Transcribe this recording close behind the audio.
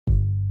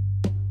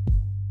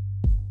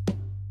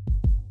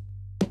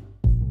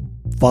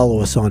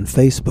Follow us on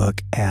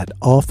Facebook at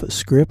Off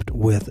Script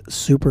with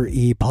Super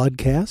E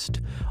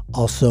Podcast.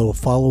 Also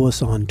follow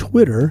us on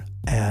Twitter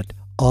at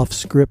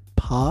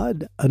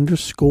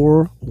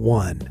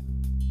offscriptpod_1.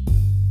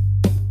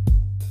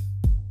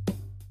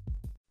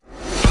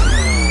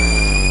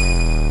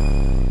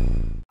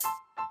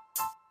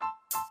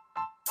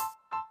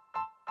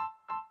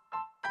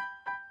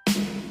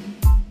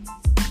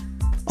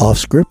 Off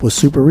Script with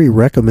Super E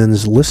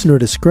recommends listener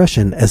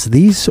discretion, as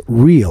these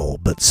real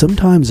but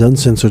sometimes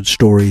uncensored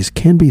stories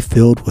can be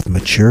filled with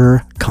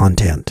mature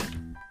content.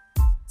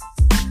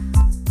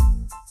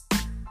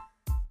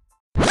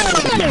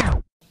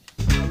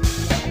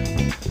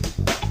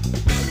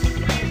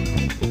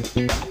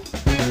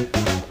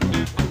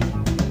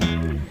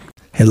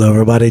 Hello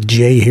everybody,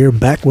 Jay here,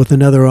 back with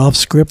another Off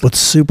Script with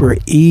Super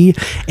E,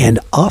 and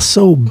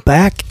also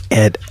back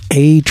at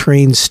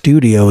A-Train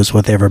Studios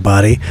with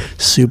everybody.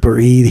 Super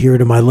E here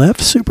to my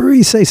left. Super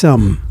E, say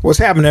something. What's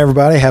happening,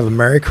 everybody? Have a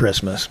Merry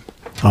Christmas.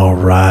 All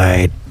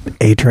right.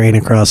 A-Train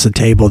across the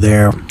table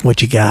there.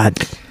 What you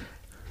got?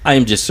 I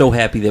am just so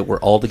happy that we're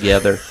all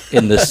together,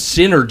 and the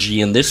synergy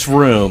in this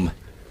room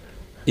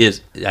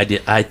is,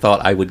 I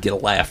thought I would get a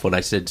laugh when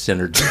I said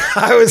synergy.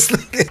 I was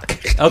thinking.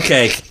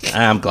 Okay,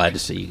 I'm glad to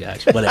see you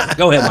guys. Whatever.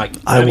 Go ahead, Mike.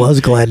 I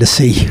was glad to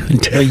see you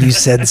until you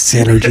said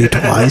synergy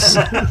twice.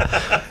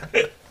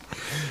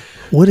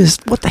 What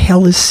the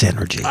hell is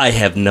synergy? I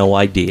have no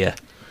idea.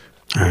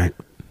 All right.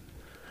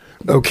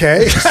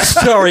 Okay.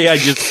 Sorry, I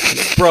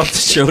just brought the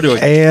show to a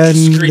And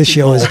the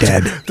show is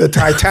dead. The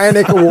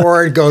Titanic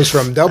Award goes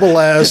from double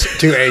S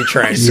to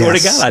A-Train. Swear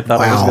to God, I thought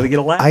I was going to get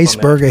a laugh.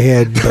 Iceberg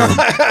ahead.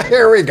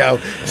 Here we go.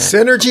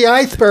 Synergy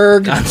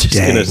iceberg. I'm just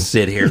going to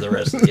sit here the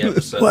rest of the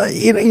episode. Well,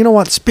 you know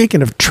what?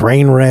 Speaking of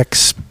train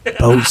wrecks,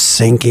 boats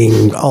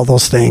sinking, all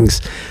those things,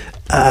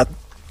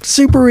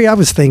 Super E, I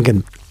was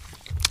thinking,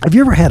 have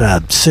you ever had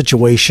a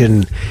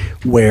situation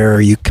where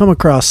you come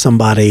across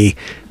somebody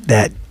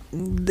that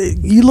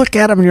you look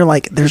at them and you're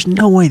like, there's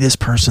no way this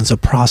person's a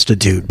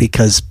prostitute,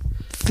 because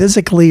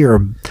physically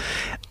or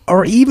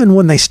even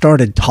when they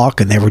started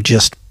talking, they were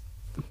just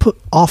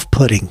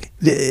off-putting.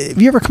 Have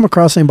you ever come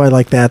across anybody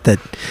like that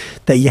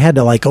you had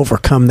to like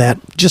overcome that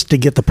just to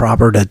get the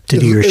proper to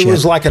do your shit? It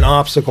was like an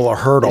obstacle or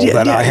hurdle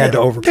that I had to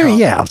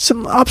overcome.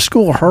 Some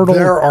obstacle, hurdle,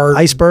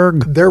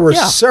 iceberg. There were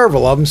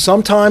several of them.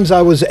 Sometimes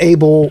I was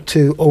able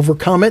to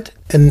overcome it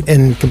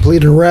and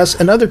complete an arrest,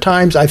 and other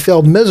times I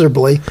failed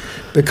miserably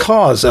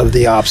because of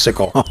the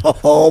obstacle.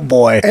 Oh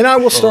boy. And I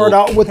will start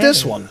out with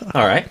this one.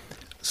 All right.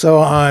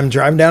 So I'm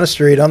driving down the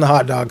street on the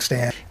hot dog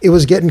stand. It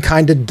was getting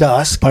kind of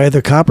dusk. By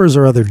other coppers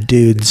or other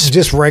dudes?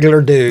 Just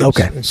regular dudes.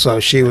 Okay. And so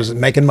she was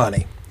making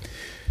money.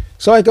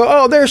 So I go,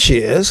 oh, there she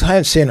is. I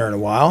hadn't seen her in a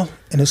while.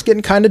 And it's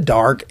getting kind of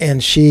dark.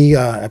 And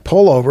I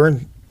pull over,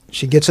 and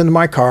she gets into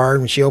my car.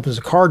 And when she opens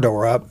the car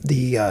door up,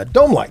 the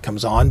dome light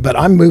comes on. But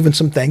I'm moving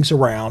some things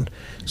around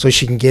so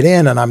she can get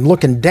in. And I'm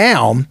looking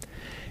down.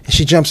 And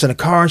she jumps in the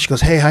car, and she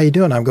goes, hey, how you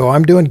doing? I go,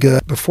 I'm doing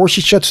good. Before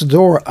she shuts the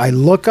door, I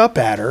look up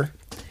at her.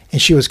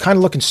 And she was kind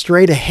of looking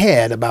straight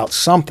ahead about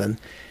something.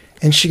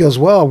 And she goes,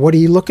 well, what are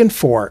you looking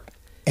for?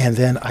 And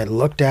then I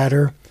looked at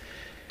her,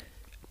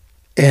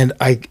 and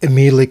I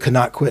immediately could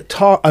not quit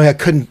talking. I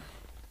couldn't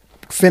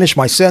finish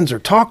my sentence or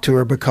talk to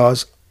her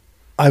because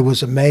I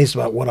was amazed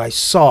about what I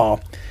saw.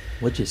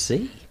 What'd you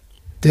see?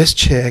 This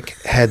chick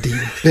had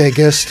the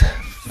biggest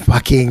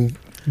fucking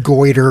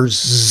goiter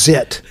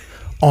zit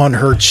on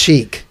her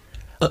cheek.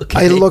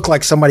 Okay. I looked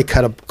like somebody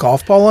cut a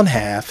golf ball in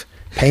half,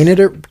 painted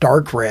it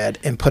dark red,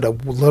 and put a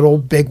little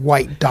big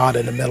white dot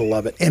in the middle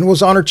of it, and it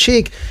was on her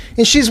cheek.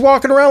 And she's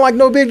walking around like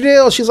no big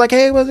deal. She's like,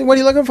 hey, what are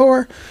you looking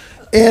for?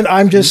 And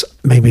I'm just...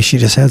 Maybe she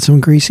just had some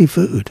greasy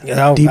food,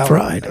 deep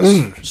fried.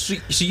 So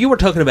you were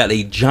talking about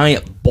a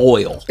giant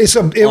boil. It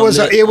was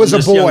a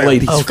boil. Young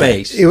lady's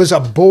face. It was a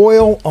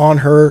boil on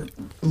her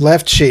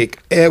left cheek.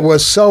 It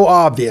was so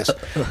obvious.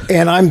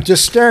 And I'm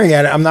just staring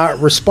at it. I'm not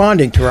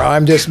responding to her.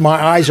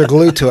 My eyes are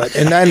glued to it.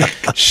 And then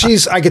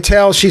I could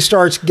tell she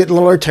starts getting a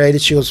little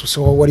irritated. She goes,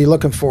 so what are you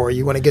looking for?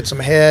 You want to get some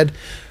head?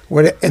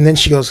 And then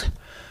she goes,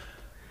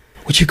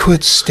 would you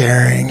quit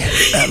staring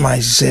at my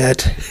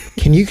zit?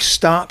 Can you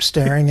stop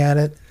staring at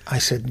it? I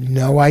said,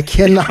 no, I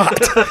cannot.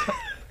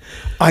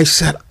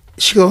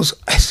 She goes,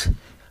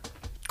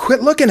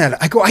 quit looking at it.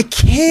 I go, I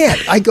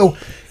can't. I go,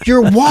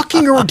 you're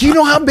walking around. Do you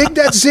know how big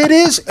that zit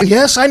is?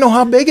 Yes, I know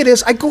how big it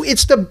is. I go,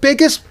 it's the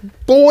biggest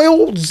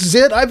boiled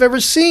zit I've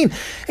ever seen.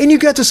 And you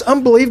got this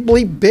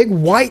unbelievably big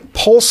white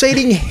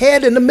pulsating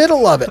head in the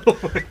middle of it. Oh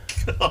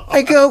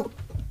my God.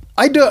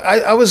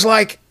 I was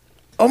like,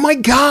 oh my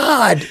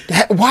God,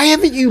 why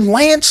haven't you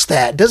lanced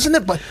that? Doesn't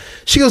it? But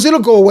she goes,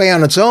 it'll go away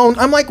on its own.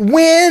 I'm like,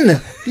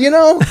 when?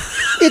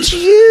 It's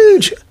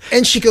huge.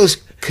 And she goes,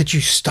 could you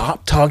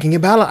stop talking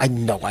about it? I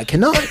know I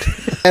cannot.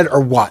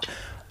 Or what?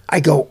 I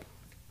go,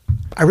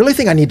 I really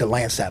think I need to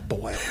lance that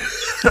boil.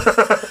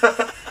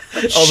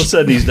 All of a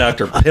sudden, he's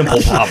Dr.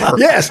 Pimple Popper.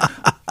 Yes.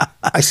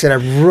 I said, I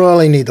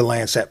really need to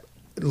lance that.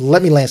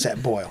 Let me lance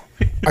that boil.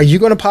 Are you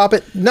going to pop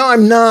it? No,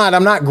 I'm not.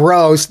 I'm not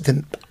gross.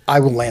 Then I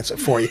will lance it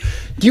for you.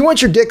 Do you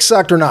want your dick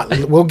sucked or not?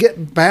 We'll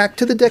get back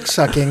to the dick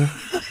sucking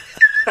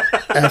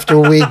after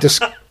we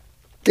just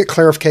get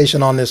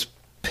clarification on this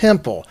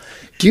pimple.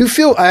 Do you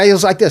feel, I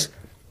was like this,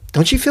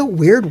 don't you feel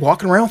weird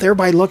walking around with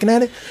everybody looking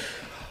at it?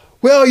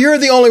 Well, you're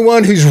the only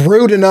one who's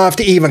rude enough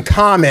to even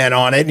comment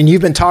on it, and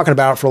you've been talking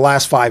about it for the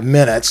last 5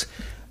 minutes.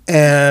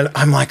 And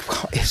I'm like,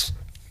 well,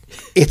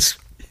 it's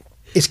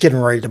getting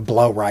ready to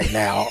blow right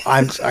now.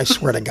 I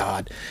swear to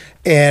God.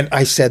 And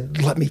I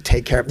said, let me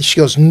take care of it. She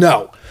goes,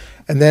 no.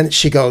 And then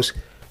she goes,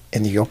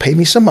 and you'll pay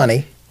me some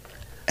money,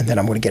 and then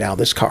I'm going to get out of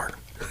this car.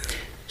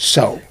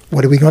 So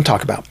what are we going to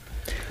talk about?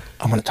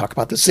 I'm going to talk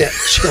about the zit.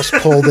 She goes,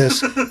 pull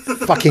this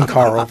fucking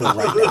car over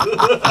right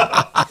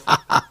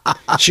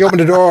now. She opened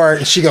the door,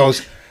 and she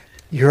goes,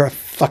 you're a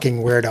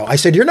fucking weirdo. I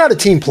said, you're not a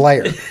team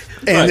player.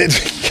 And,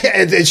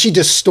 and she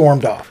just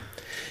stormed off.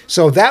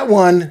 So that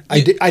one,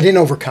 I didn't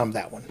overcome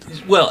that one.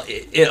 Well,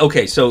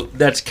 okay, so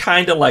that's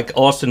kind of like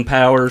Austin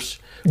Powers.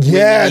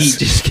 Yes. He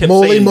just kept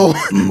moly, saying,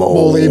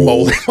 moly.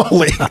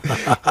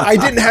 I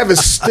didn't have a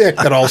stick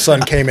that all of a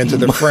sudden came into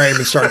the frame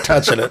and started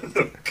touching it.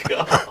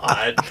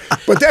 God.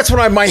 But that's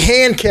when my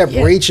hand kept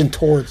reaching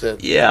towards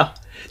it. Yeah.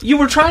 You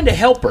were trying to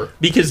help her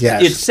because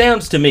it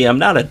sounds to me, I'm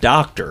not a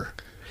doctor,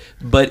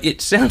 but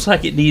it sounds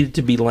like it needed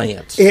to be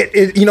lanced.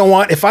 You know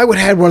what? If I would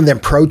have had one of them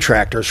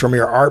protractors from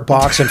your art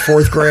box in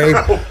 4th grade,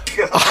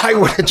 I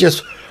would have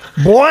just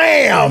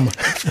blam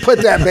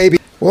put that baby.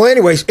 Well,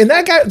 anyways, and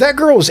that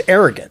girl was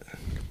arrogant.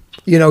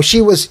 You know, she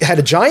had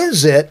a giant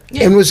zit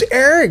and was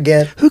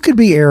arrogant. Who could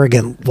be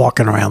arrogant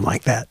walking around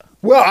like that?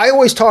 Well, I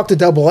always talk to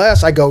Double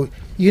S. I go,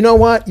 you know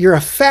what? You're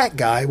a fat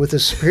guy with a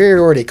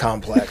superiority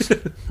complex.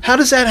 How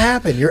does that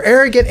happen? You're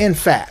arrogant and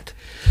fat.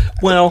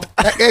 Well,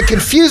 it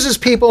confuses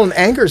people and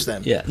angers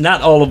them. Yeah,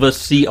 not all of us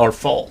see our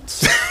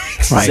faults.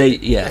 Right.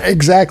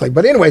 Exactly.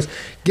 But anyways,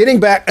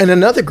 getting back, and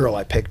another girl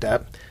I picked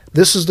up.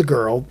 This is the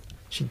girl.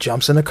 She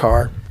jumps in the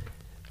car,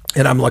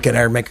 and I'm looking at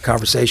her making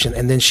conversation,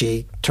 and then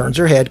she turns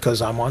her head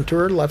because I'm onto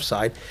her left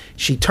side.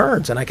 She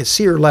turns, and I could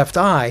see her left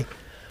eye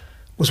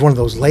was one of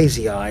those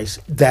lazy eyes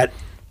that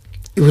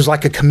it was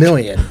like a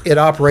chameleon. It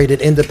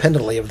operated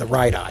independently of the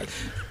right eye.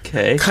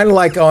 Okay. Kind of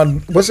like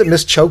was it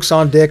Miss Chokes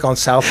on Dick on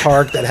South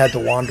Park that had the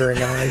wandering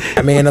eye?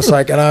 I mean, it's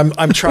like, and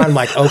I'm trying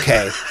like,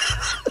 okay,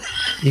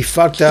 you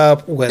fucked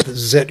up with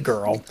Zit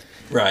Girl.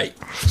 Right.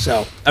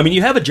 So, I mean,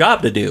 you have a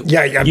job to do.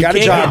 Yeah, I've got a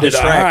job to do.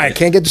 All right,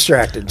 can't get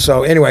distracted.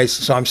 So anyways,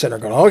 so I'm sitting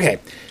there going, okay.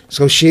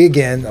 So she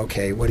again,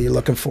 okay, what are you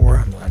looking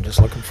for? I'm just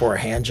looking for a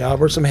hand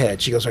job or some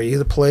head. She goes, are you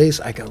the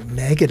police? I go,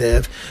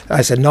 negative.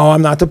 I said, no,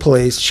 I'm not the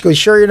police. She goes,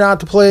 sure you're not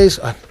the police?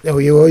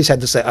 You always had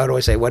to say, I would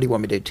always say, what do you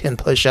want me to do, 10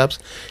 push-ups?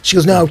 She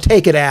goes, no,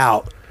 take it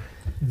out.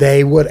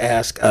 They would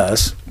ask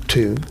us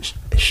to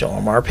show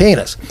them our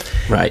penis.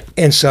 Right.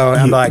 And so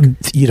I'm like,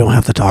 you don't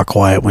have to talk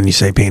quiet when you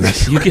say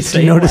penis. You can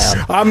say notice.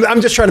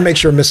 I'm just trying to make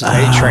sure Mrs.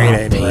 A-Train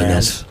ain't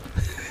penis.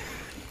 around.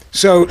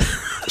 So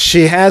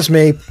she has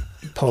me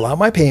pull out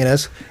my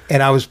penis,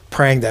 and I was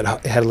praying that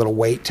it had a little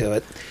weight to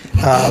it.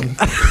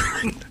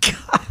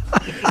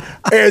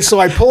 And so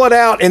I pull it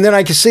out, and then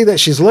I can see that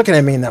she's looking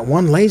at me, and that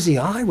one lazy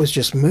eye was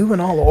just moving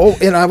all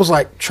over. And I was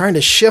like trying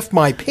to shift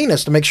my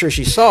penis to make sure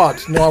she saw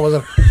it. No, I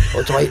wasn't.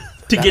 Wait.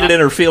 To get it in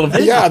her field of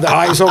vision. Yeah, the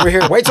eye's over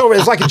here. Wait's over.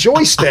 It's like a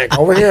joystick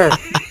over here.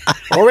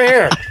 Over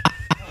here.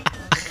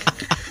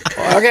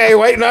 Okay,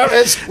 wait, no,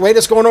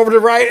 it's going over to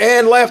the right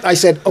and left. I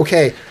said,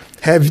 okay,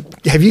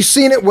 have you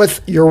seen it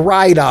with your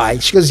right eye?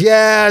 She goes,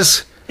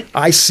 yes,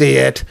 I see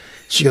it.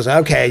 She goes,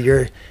 okay,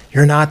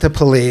 you're not the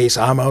police.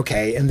 I'm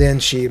okay. And then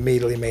she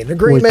immediately made an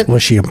agreement.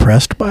 Was she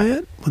impressed by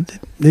it? What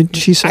did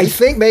she say? I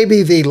think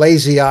maybe the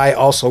lazy eye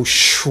also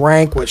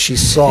shrank what she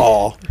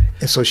saw,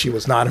 and so she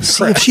was not impressed.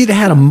 See, if she'd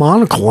had a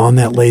monocle on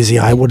that lazy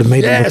eye, would have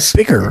made it look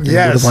bigger.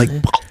 Yes.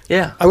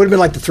 Yeah. I would have been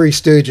like the Three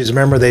Stooges.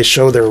 Remember they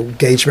show their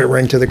engagement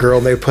ring to the girl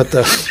and they put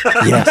the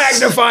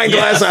magnifying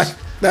glass on?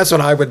 That's what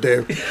I would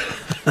do.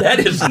 That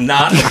is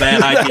not a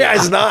bad idea. Yeah,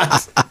 it's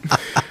not.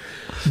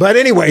 But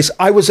anyways,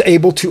 I was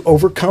able to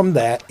overcome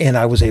that, and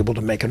I was able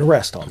to make an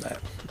arrest on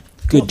that.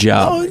 Good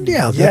job. Oh,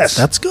 yeah.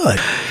 That's good.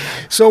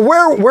 So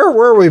where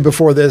were we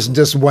before this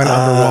just went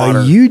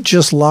underwater? You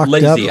just locked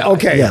Lazy up. eye.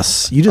 Okay.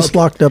 Yes, you just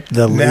locked up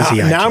the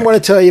lazy eye. Now I'm going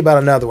to tell you about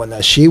another one.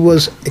 Now, she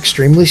was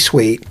extremely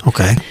sweet.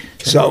 Okay.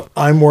 So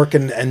I'm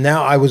working, and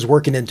now I was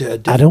working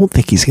into I don't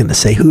think he's going to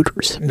say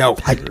Hooters. No.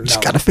 I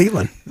just got a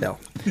feeling. No.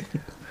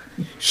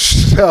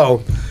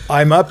 So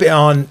I'm up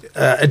on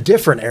a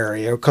different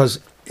area because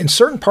in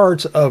certain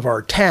parts of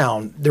our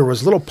town, there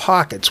was little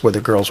pockets where the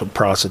girls would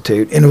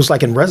prostitute, and it was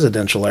like in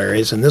residential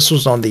areas, and this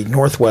was on the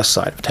northwest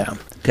side of town.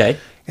 Okay.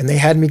 And they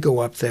had me go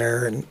up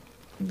there, and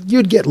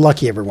you'd get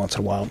lucky every once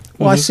in a while.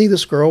 Well, I see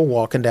this girl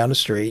walking down the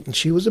street, and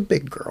she was a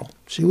big girl.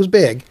 She was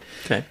big.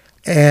 Okay.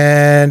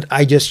 And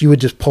you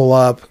would just pull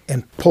up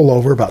and pull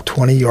over about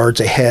 20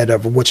 yards ahead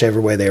of whichever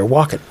way they were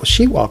walking. Well,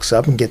 she walks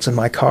up and gets in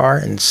my car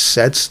and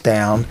sits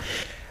down,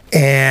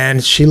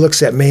 and she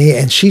looks at me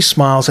and she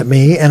smiles at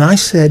me. And I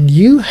said,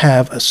 you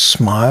have a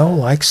smile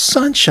like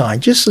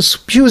sunshine.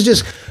 She was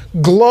just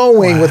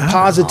glowing with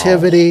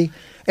positivity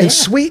and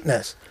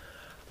sweetness.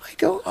 I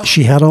go, oh.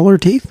 She had all her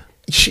teeth?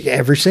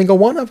 Every single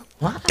one of them.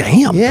 Wow.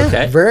 Damn. Yeah,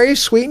 Okay. very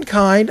sweet and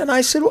kind. And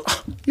I said, well,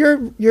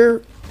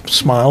 your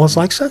smile is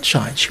like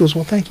sunshine. She goes,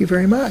 well, thank you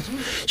very much.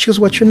 She goes,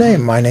 what's your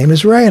name? My name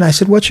is Ray. And I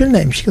said, what's your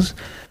name? She goes,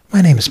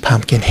 my name is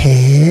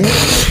Pumpkinhead.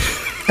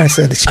 I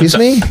said, excuse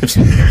me?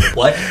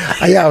 What?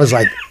 I was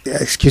like,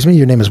 excuse me,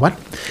 your name is what?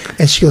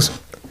 And she goes,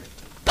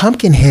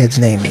 Pumpkinhead's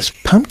name is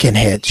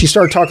Pumpkinhead. She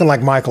started talking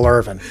like Michael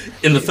Irvin.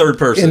 In the third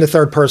person. In the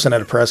third person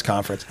at a press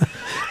conference.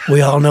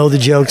 We all know the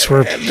jokes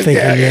we're thinking,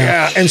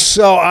 yeah. And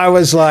so I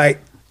was like,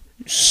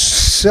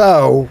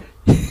 so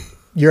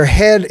your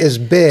head is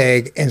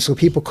big, and so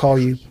people call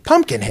you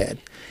Pumpkinhead.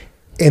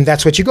 And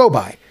that's what you go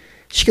by.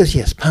 She goes,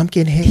 yes,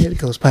 Pumpkinhead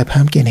goes by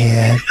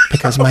Pumpkinhead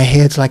because my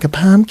head's like a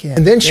pumpkin.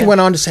 And then she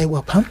went on to say,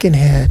 well,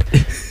 Pumpkinhead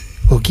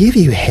will give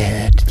you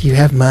head. Do you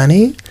have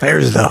money?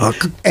 There's the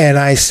hook. And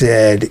I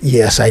said,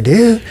 yes, I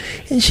do.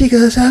 And she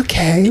goes,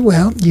 okay,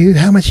 well,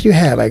 how much do you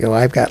have? I go,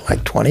 I've got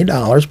like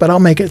 $20, but I'll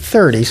make it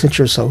 30 since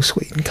you're so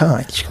sweet and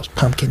kind. She goes,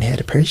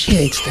 Pumpkinhead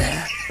appreciates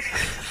that.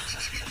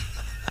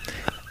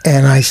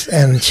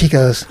 And she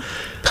goes,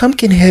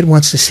 Pumpkinhead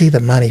wants to see the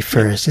money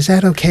first. Is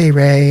that okay,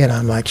 Ray? And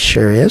I'm like,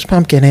 sure is,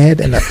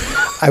 Pumpkinhead. And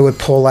I would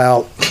pull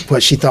out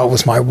what she thought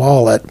was my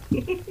wallet.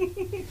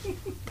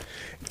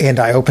 And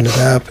I opened it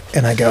up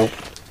and I go,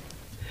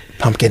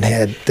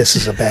 Pumpkinhead, this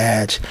is a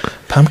badge.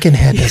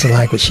 Pumpkinhead doesn't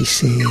like what she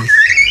sees.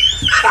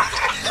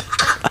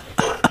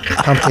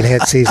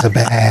 Pumpkinhead sees a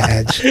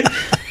badge.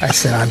 I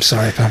said, I'm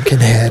sorry,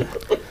 Pumpkinhead.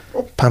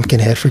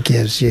 Pumpkinhead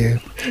forgives you.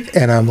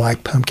 And I'm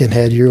like,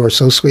 Pumpkinhead, you are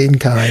so sweet and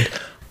kind.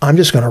 I'm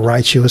just going to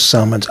write you a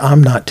summons.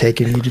 I'm not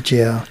taking you to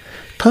jail.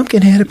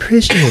 Pumpkinhead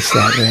appreciates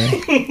that,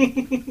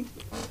 Ray.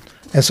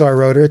 And so I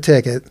wrote her a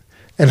ticket.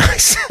 And I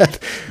said,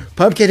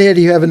 Pumpkinhead,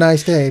 you have a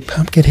nice day.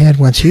 Pumpkinhead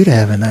wants you to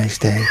have a nice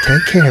day.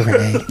 Take care,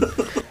 Ray.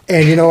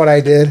 And you know what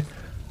I did?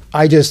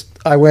 I just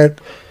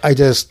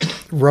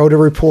wrote a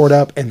report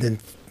up, and then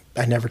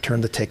I never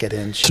turned the ticket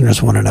in.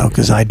 Listeners want to know,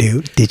 because I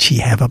do. Did she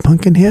have a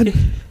pumpkin head?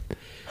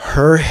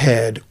 Her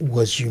head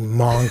was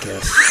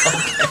humongous.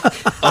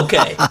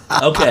 Okay.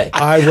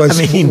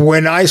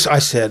 When I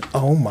said,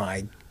 oh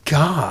my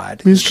God.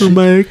 Mr.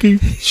 Mackey.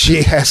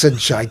 She has a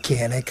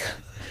gigantic,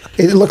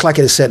 it looked like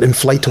it said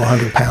inflate to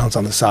 100 pounds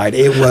on the side.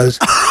 It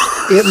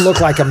looked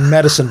like a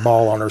medicine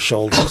ball on her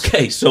shoulders.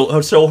 Okay,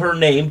 so her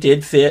name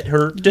did fit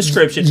her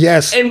description.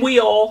 Yes. And we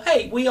all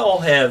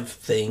have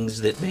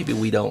things that maybe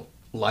we don't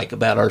like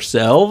about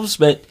ourselves,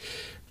 but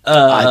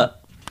I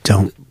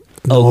don't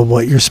know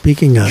what you're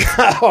speaking of.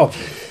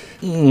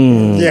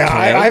 Yeah,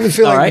 I have a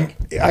feeling. Right.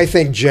 I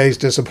think Jay's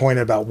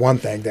disappointed about one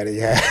thing that he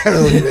had.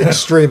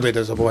 Extremely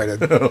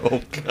disappointed.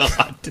 Oh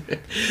God!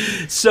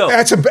 So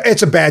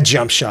it's a bad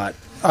jump shot.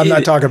 I'm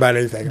not talking about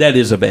anything. That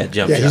is a bad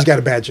jump shot. Yeah, he's got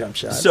a bad jump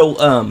shot.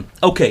 So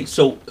okay,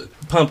 so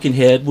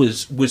Pumpkinhead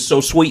was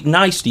so sweet and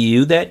nice to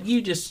you that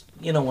you just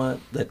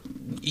that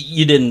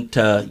you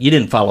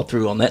didn't follow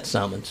through on that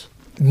summons.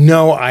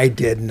 No, I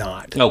did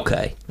not.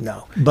 Okay.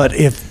 No. But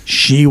if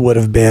she would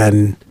have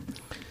been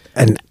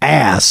an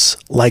ass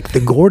like the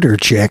Gorder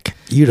chick,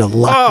 you'd have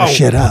locked the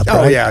shit up.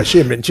 Oh right? yeah, she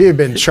had been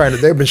trying to.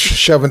 They've been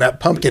shoving that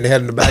pumpkin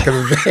head in the back of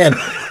the van.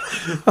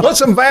 Put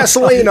some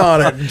Vaseline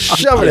on it and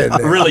shove it in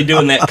there. Really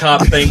doing that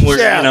cop thing where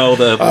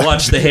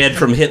watch the head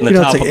from hitting the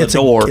top of the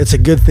door. It's a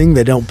good thing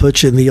they don't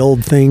put you in the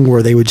old thing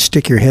where they would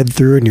stick your head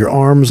through in your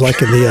arms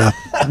like in the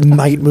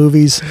night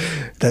movies.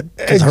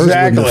 Because hers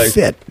wouldn't have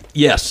fit.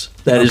 Yes,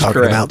 that is talking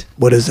correct. About,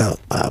 what is that?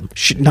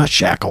 Not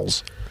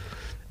shackles.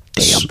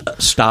 Damn.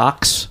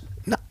 Stocks.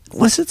 No,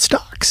 was it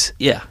stocks?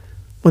 Yeah.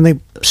 When they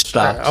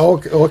Stocks.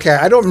 Okay.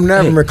 I don't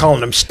remember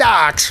calling them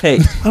stocks. Hey,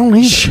 I don't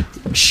either.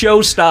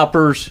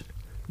 Showstoppers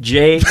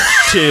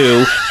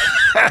J2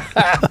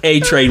 A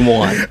Train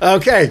 1.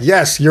 Okay,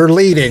 yes, you're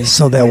leading.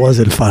 So that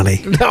wasn't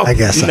funny. No. I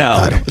guess I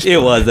thought No,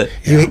 it wasn't.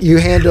 You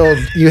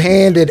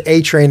handed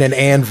A Train an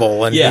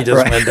anvil and he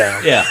just went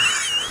down. Yeah.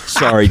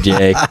 Sorry,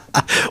 Jay.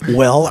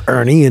 Well,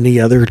 Ernie, any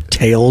other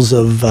tales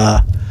of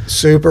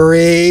Super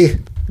E?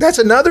 That's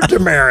another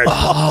demerit.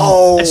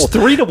 It's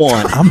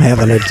 3-1. I'm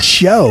having a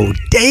show.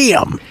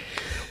 Damn.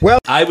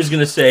 I was going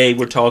to say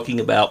we're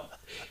talking about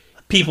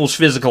people's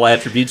physical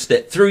attributes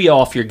that threw you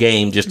off your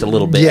game just a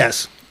little bit.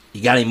 Yes.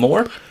 You got any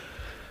more?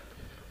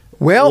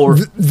 Well, Or-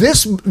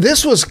 this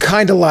was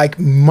kind of like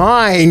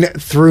mine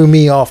threw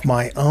me off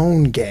my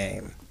own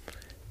game.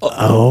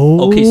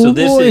 Oh. Okay, so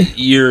this boy. is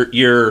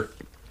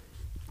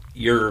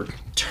you're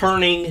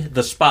turning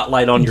the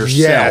spotlight on yourself.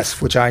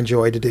 Yes, which I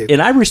enjoy to do.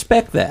 And I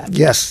respect that.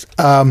 Yes.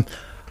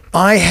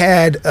 I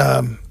had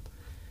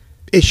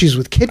issues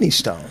with kidney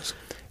stones.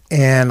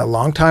 And a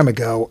long time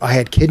ago, I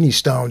had kidney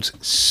stones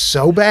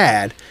so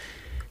bad,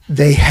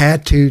 I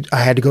had to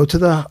go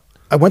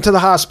I went to the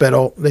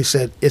hospital. They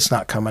said, it's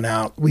not coming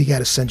out. We got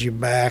to send you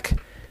back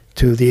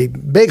to the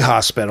big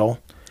hospital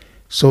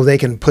so they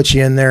can put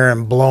you in there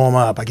and blow them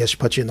up. I guess you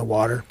put you in the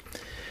water.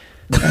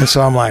 And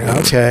so I'm like,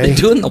 okay. They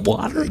do it in the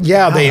water?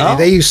 Yeah,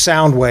 they use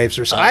sound waves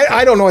or something.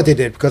 I don't know what they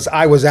did because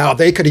I was out.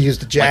 They could have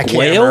used a jackhammer. Like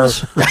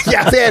whales?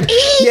 Yeah,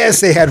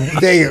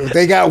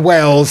 they got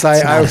whales.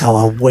 That's not how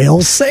a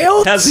whale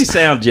sounds. How's he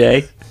sound,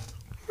 Jay?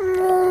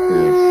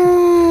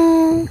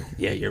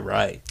 Yeah, you're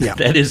right. Yeah.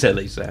 That is how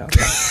they sound.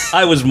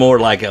 I was more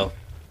like a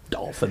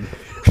dolphin.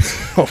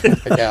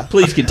 Yeah.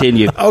 Please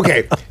continue.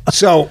 Okay,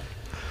 so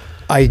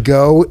I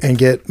go and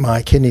get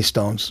my kidney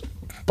stones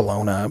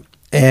blown up,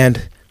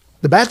 and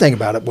the bad thing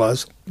about it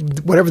was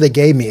whatever they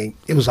gave me,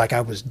 it was like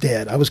I was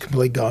dead. I was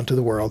completely gone to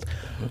the world.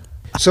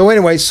 So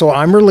anyway,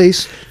 I'm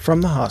released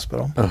from the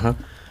hospital,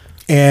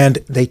 and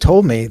they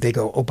told me, they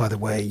go, oh, by the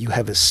way, you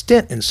have a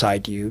stent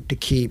inside you to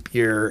keep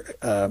your,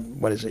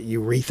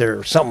 urethra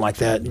or something like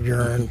that,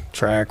 urine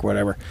tract,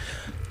 whatever.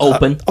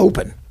 Open.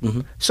 Open.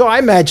 Mm-hmm. So I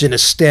imagine a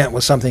stent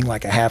was something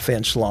like a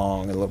half-inch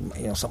long, a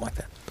little, something like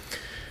that.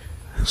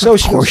 So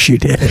of course you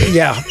did.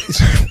 Yeah.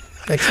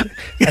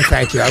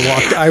 Thank you.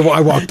 I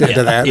walked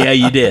into that. Yeah,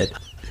 you did.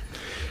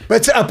 But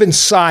it's up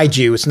inside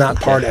you. It's not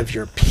part of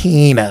your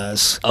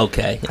penis.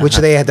 Okay. Which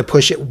they had to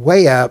push it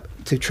way up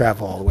to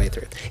travel all the way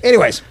through.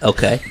 Anyways.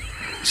 Okay.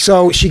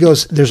 So she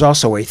goes, there's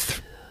also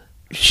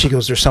she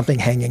goes, there's something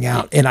hanging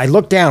out. And I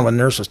looked down when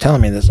the nurse was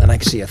telling me this, and I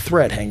could see a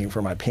thread hanging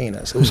from my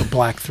penis. It was a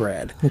black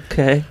thread.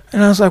 Okay.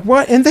 And I was like,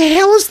 what in the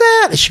hell is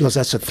that? And she goes,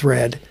 that's a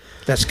thread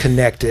that's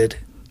connected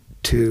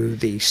to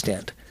the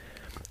stent.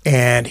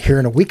 And here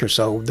in a week or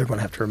so, they're going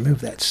to have to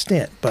remove that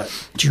stent.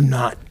 But do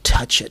not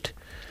touch it.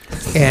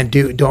 And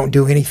don't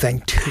do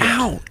anything to it.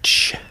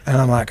 Ouch. And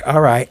I'm like,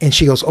 all right. And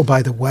she goes, oh,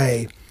 by the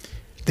way,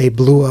 they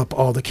blew up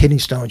all the kidney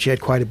stones. You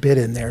had quite a bit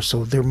in there.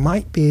 So there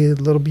might be a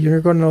little bit,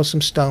 you're going to know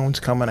some stones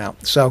coming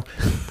out. So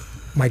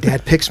my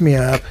dad picks me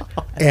up,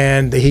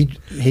 and he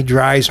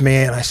drives me,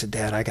 and I said,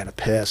 Dad, I got to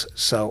piss.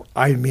 So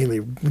I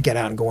immediately get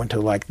out and go into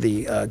like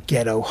the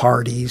ghetto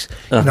Hardee's.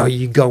 You know,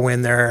 you go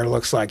in there, it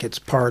looks like it's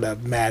part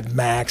of Mad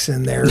Max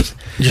in there.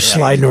 You're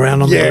sliding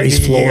around on the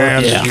grease floor.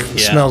 It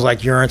smells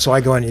like urine. So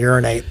I go in and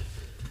urinate,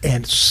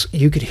 and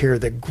you could hear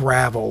the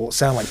gravel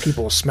sound like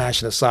people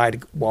smashing the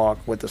sidewalk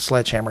with a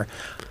sledgehammer.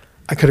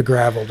 I could have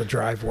graveled the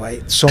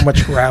driveway. So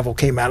much gravel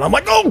came out. I'm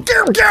like, oh,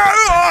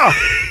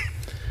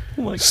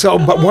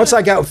 but once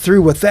I got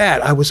through with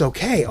that, I was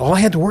okay. All I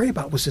had to worry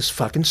about was this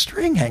fucking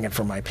string hanging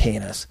from my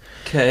penis.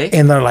 Okay.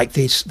 And they're like,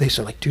 they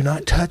said, like, do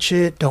not touch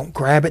it, don't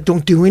grab it,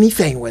 don't do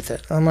anything with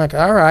it. I'm like,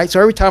 all right. So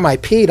every time I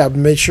peed, I would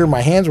make sure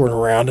my hands weren't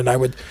around, and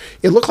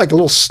it looked like a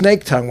little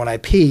snake tongue when I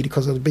peed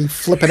because it would be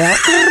flipping out.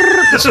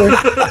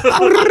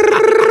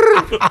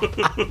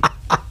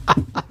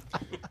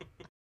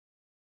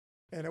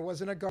 And it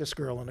wasn't this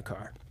girl in the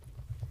car.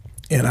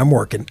 And I'm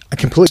working. I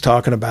completely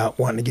talking about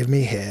wanting to give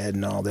me head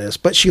and all this.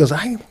 But she goes,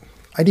 I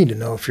need to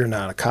know if you're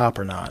not a cop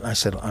or not. And I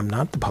said, I'm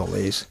not the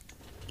police.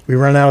 We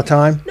run out of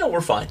time? No,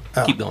 we're fine.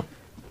 Keep going.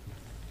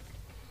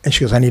 And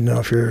she goes, I need to know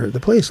if you're the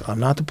police. I'm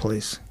not the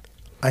police.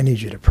 I need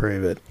you to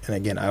prove it. And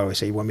again, I always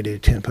say, you want me to do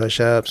 10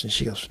 push-ups? And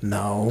she goes,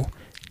 no,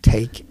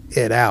 take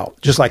it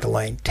out. Just like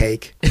Elaine,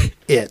 take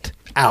it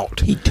out.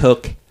 He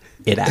took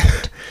it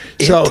out.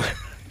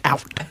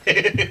 Out.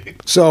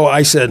 So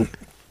I said,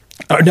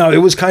 no, it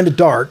was kind of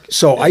dark.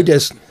 So I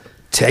just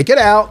take it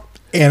out,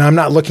 and I'm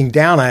not looking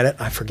down at it.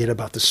 I forget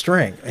about the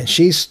string, and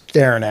she's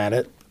staring at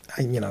it.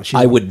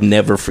 I would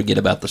never forget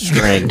about the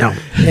string. No.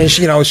 And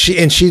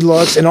she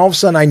looks, and all of a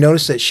sudden I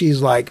notice that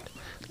she's like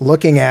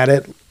looking at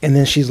it, and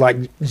then she's like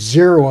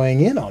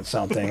zeroing in on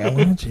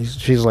something.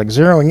 She's like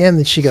zeroing in,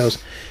 and she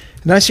goes,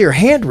 and I see her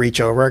hand reach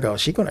over. I go,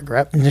 is she going to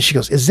grab? And then she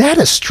goes, is that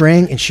a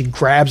string? And she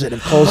grabs it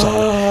and pulls on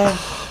it.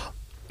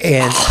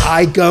 And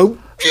I go,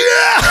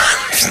 yeah!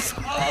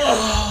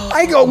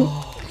 I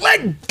go,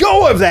 let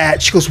go of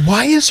that. She goes,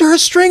 why is there a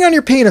string on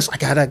your penis? I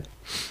got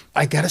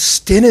a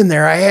stent in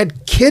there. I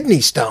had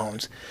kidney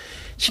stones.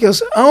 She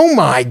goes, oh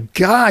my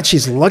God.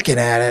 She's looking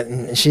at it,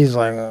 and she's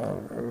like,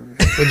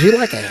 would you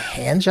like a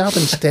hand job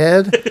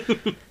instead?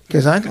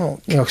 Because I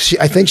don't,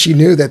 I think she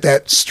knew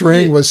that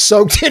string was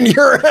soaked in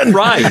urine.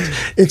 Right.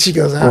 And she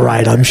goes,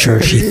 right, I'm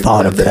sure she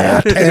thought of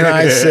that. And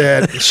I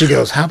said, she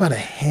goes, how about a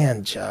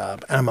hand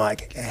job? And I'm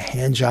like, a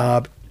hand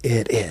job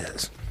it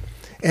is.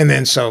 And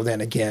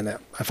then again,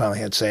 I finally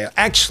had to say,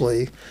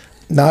 actually,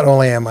 not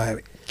only am I a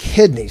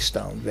kidney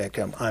stone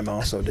victim, I'm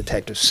also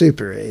Detective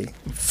Super E.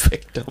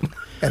 Victim.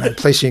 And I'm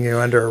placing you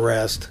under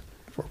arrest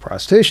for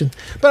prostitution.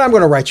 But I'm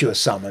going to write you a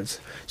summons.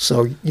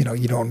 So, you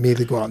don't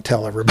immediately go out and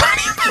tell everybody.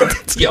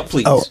 Yeah,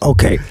 please. Oh,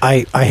 okay.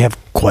 I have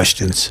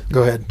questions.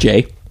 Go ahead.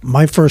 Jay?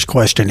 My first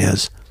question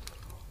is,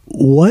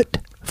 what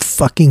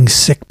fucking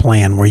sick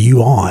plan were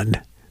you on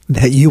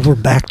that you were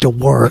back to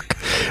work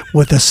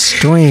with a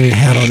string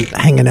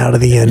hanging out of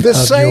the end of your The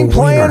same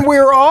plan wiener? we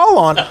were all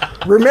on.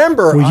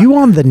 Remember. Were you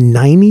on the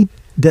 90,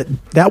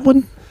 that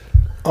one?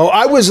 Oh,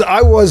 I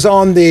was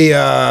on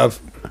the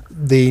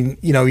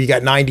you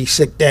got 90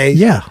 sick days.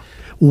 Yeah.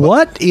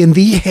 What in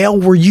the hell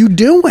were you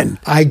doing?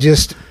 I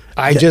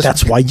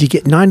That's why you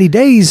get 90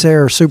 days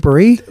there, Super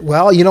E.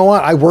 Well, you know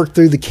what? I worked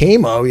through the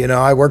chemo.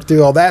 I worked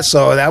through all that,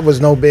 so that was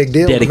no big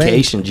deal.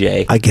 Dedication,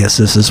 Jay. I guess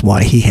this is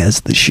why he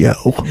has the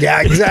show.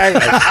 Yeah,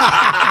 exactly.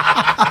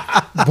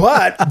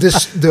 But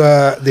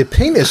the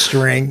penis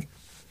string,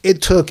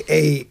 it took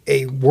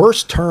a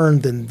worse turn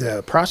than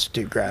the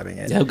prostitute grabbing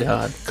it. Oh,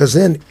 God. Because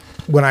then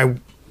when I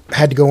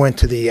had to go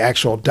into the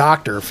actual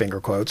doctor, finger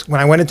quotes, when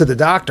I went into the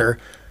doctor,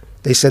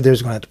 they said they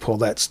was going to have to pull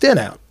that stent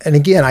out. And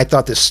again, I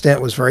thought the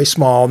stent was very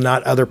small,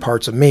 not other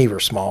parts of me were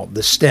small.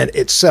 The stent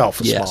itself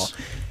was small.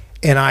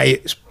 And I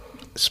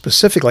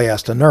specifically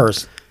asked a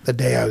nurse the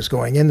day I was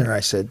going in there, I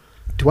said,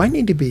 do I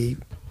need to be,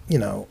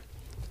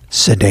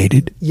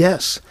 sedated?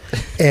 Yes.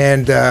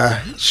 And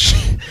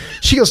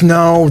she goes,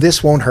 no,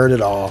 this won't hurt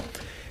at all.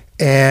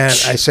 And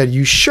I said,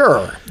 you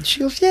sure? She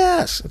goes,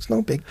 yes, it's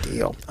no big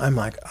deal. I'm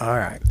like, all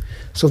right.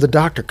 So the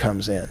doctor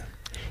comes in,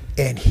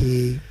 and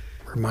he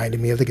reminded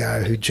me of the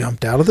guy who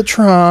jumped out of the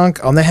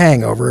trunk on The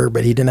Hangover,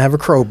 but he didn't have a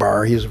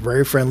crowbar. He was a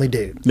very friendly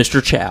dude.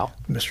 Mr. Chow.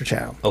 Mr.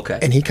 Chow. Okay.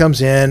 And he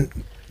comes in,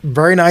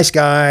 very nice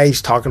guy.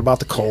 He's talking about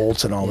the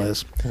Colts and all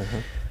this. Mm-hmm.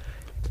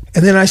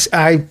 And then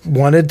I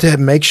wanted to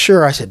make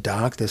sure. I said,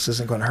 Doc, this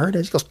isn't going to hurt.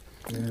 And he goes,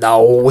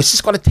 no, it's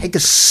just going to take a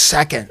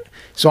second.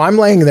 So I'm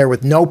laying there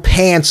with no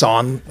pants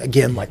on,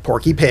 again, like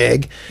Porky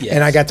Pig. Yes.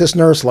 And I got this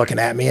nurse looking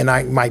at me,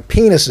 and my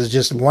penis is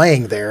just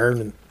laying there.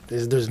 And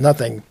there's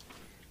nothing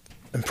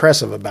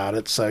impressive about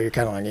it. So you're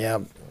kind of like, yeah,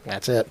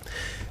 that's it.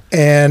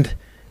 And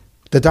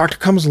the doctor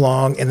comes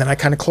along, and then I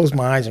kind of close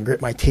my eyes and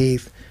grit my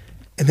teeth.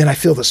 And then I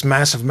feel this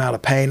massive amount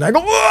of pain. And I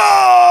go,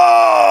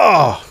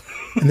 whoa!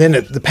 And then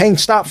the pain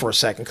stopped for a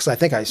second because I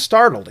think I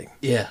startled him.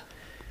 Yeah.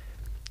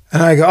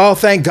 And I go, oh,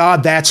 thank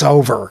God that's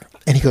over.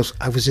 And he goes,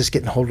 I was just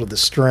getting hold of the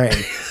string.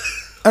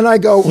 And I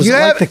go, Was it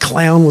like the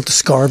clown with the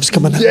scarves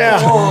coming out? Yeah.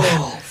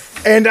 Oh.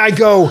 And I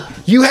go,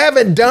 you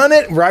haven't done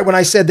it? Right when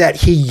I said that,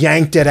 he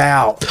yanked it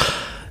out.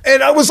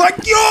 And I was like,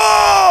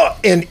 yeah!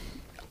 And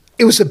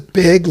it was a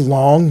big,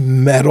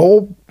 long,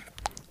 metal,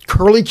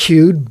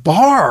 curly-cued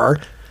bar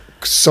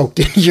soaked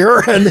in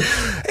urine.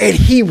 And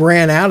he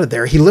ran out of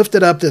there. He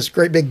lifted up this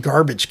great big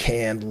garbage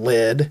can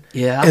lid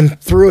and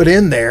threw it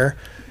in there.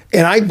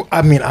 And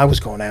I mean, I was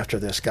going after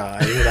this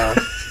guy,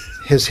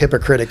 His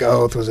Hippocratic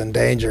oath was in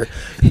danger.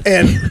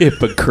 And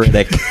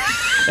Hypocritic.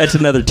 That's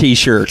another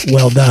T-shirt.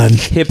 Well done.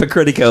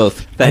 Hypocritic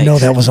oath. Thanks. I know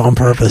that was on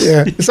purpose.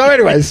 Yeah. So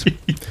anyways,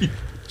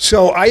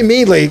 I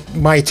immediately,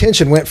 my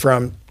attention went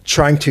from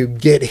trying to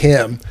get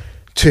him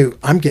to,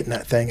 I'm getting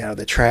that thing out of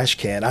the trash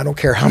can. I don't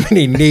care how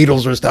many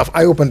needles or stuff.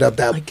 I opened up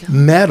that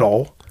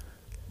metal,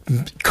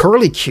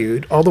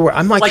 curly-cued all the way.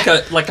 I'm like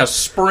a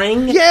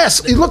spring?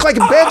 Yes, it looked like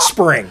a bed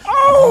spring.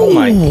 Oh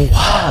my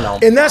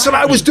God. And that's what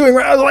I was doing.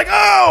 I was like,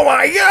 oh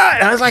my God.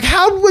 And I was like,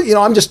 how would,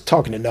 I'm just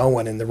talking to no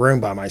one in the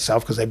room by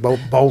myself because they both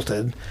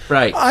bolted.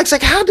 Right. I was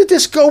like, how did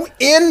this go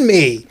in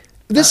me?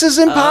 This is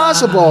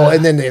impossible.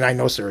 And then I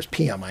noticed there was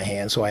pee on my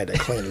hand, so I had to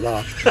clean it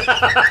off.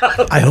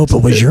 I hope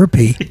it was your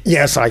pee.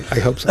 Yes, I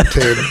hope so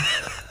too.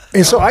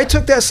 And so I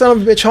took that son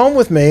of a bitch home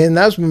with me, and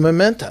that was my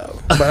memento.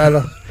 But I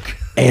don't.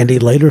 Andy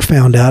later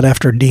found out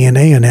after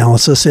DNA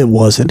analysis it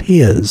wasn't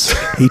his.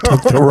 He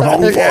took the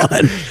wrong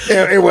one.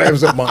 It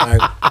wasn't mine.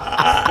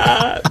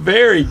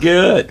 Very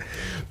good.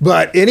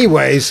 But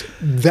anyways,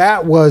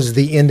 that was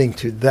the ending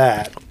to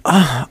that.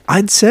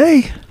 I'd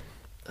say.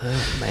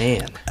 Oh,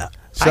 man.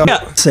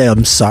 So,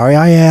 I'm sorry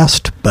I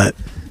asked, but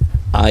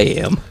I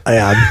am.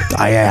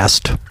 I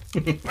asked.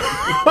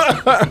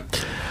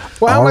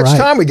 Well, how much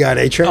time we got,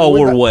 A-Train? Oh,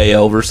 we're way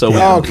over, so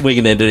we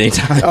can end it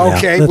anytime.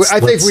 Okay, Yeah, I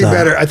think we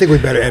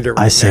better end it.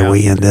 Right I say now.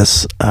 we end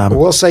this.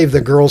 We'll save the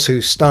girls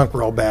who stunk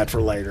real bad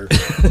for later.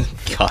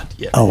 God,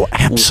 yeah. Oh,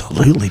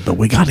 absolutely, but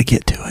we got to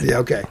get to it. Yeah,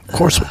 okay. Of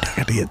course, we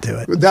got to get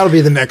to it. That'll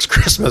be the next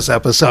Christmas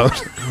episode.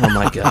 Oh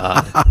my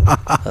God.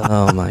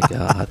 Oh my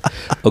God.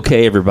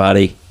 Okay,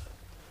 everybody.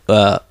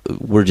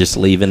 We're just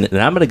leaving, and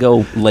I'm going to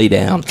go lay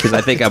down because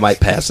I think I might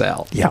pass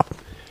out. Yeah.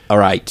 All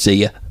right. See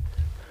ya.